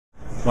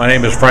My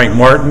name is Frank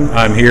Martin.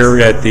 I'm here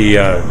at the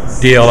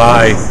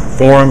DLI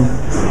Forum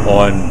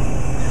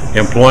on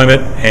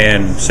employment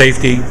and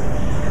safety,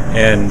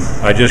 and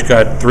I just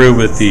got through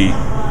with the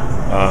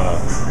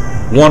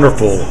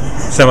wonderful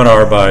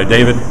seminar by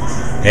David,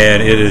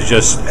 and it is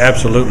just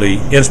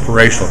absolutely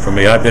inspirational for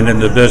me. I've been in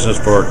the business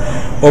for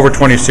over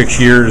 26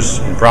 years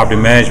in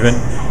property management,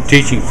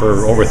 teaching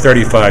for over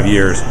 35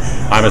 years.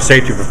 I'm a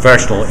safety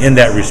professional in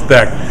that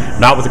respect,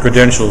 not with the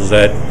credentials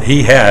that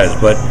he has,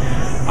 but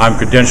I'm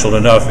credentialed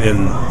enough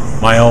in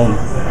my own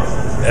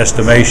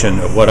estimation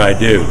of what I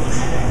do.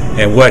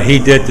 And what he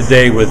did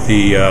today with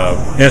the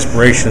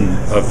inspiration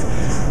of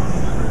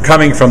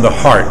coming from the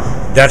heart,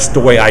 that's the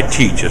way I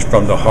teach, is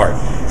from the heart.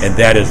 And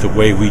that is the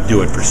way we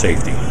do it for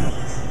safety.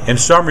 In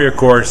summary, of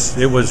course,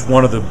 it was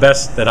one of the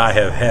best that I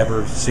have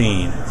ever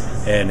seen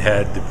and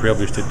had the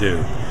privilege to do.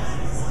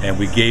 And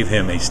we gave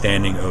him a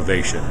standing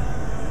ovation.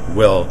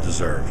 Well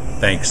deserved.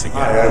 Thanks again.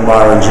 Hi, I'm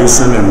Byron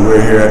Jusen, and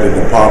we're here at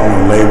the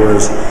Department of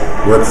Labor's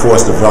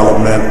Workforce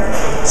Development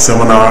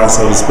Seminar,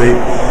 so to speak.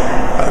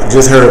 I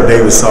just heard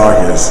David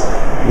Sarkis.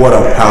 What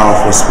a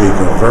powerful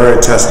speaker. Very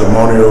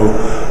testimonial,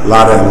 a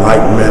lot of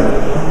enlightenment.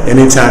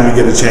 Anytime you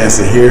get a chance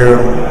to hear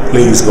him,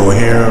 please go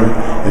hear him.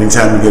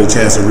 Anytime you get a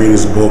chance to read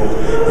his book,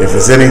 if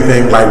it's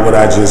anything like what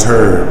I just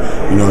heard,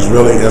 you know, it's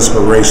really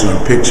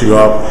inspirational, picks you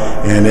up,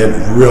 and it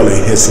really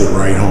hits it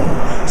right home.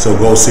 So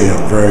go see him.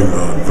 Very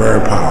good, very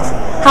powerful.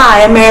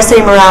 Hi, I'm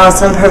Maricel Morales.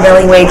 I'm a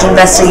prevailing wage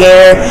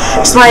investigator.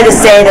 Just wanted to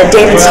say that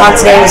David's talk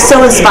today was so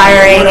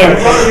inspiring, and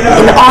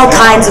in all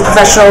kinds of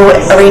professional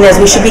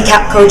arenas, we should be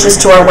cap coaches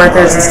to our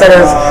workers instead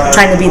of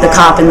trying to be the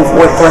cop in the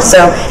workforce.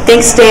 So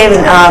thanks, Dave,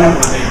 and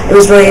it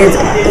was really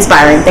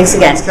inspiring. Thanks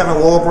again. It's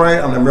Kevin Walbright.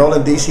 I'm the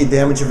Maryland DC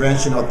Damage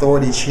Prevention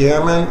Authority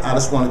Chairman. I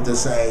just wanted to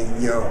say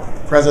your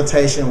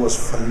presentation was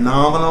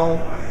phenomenal.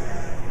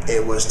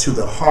 It was to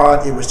the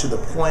heart. It was to the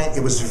point.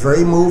 It was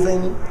very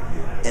moving.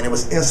 And it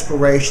was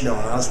inspirational.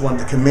 And I just wanted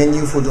to commend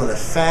you for doing a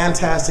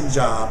fantastic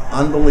job,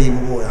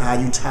 unbelievable, and how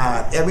you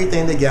tied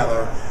everything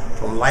together,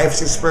 from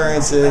life's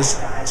experiences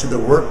to the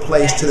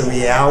workplace to the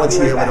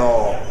reality of it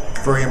all.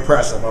 Very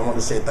impressive. I want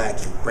to say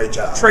thank you. Great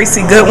job.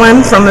 Tracy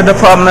Goodwin from the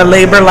Department of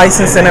Labor,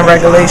 Licensing and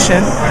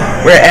Regulation.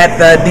 We're at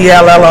the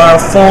DLI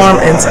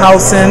Forum in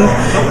Towson,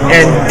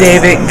 and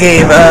David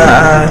gave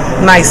a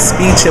nice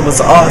speech. It was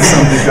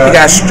awesome. He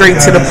got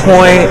straight to the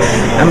point.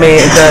 I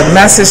mean, the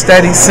message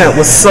that he sent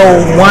was so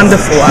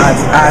wonderful.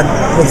 I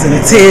was in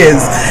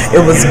tears. It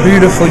was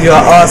beautiful. You're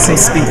an awesome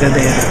speaker,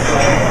 David.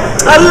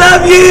 I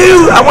love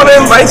you. I want to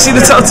invite you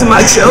to talk to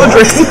my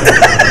children.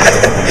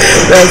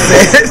 That's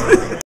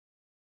it.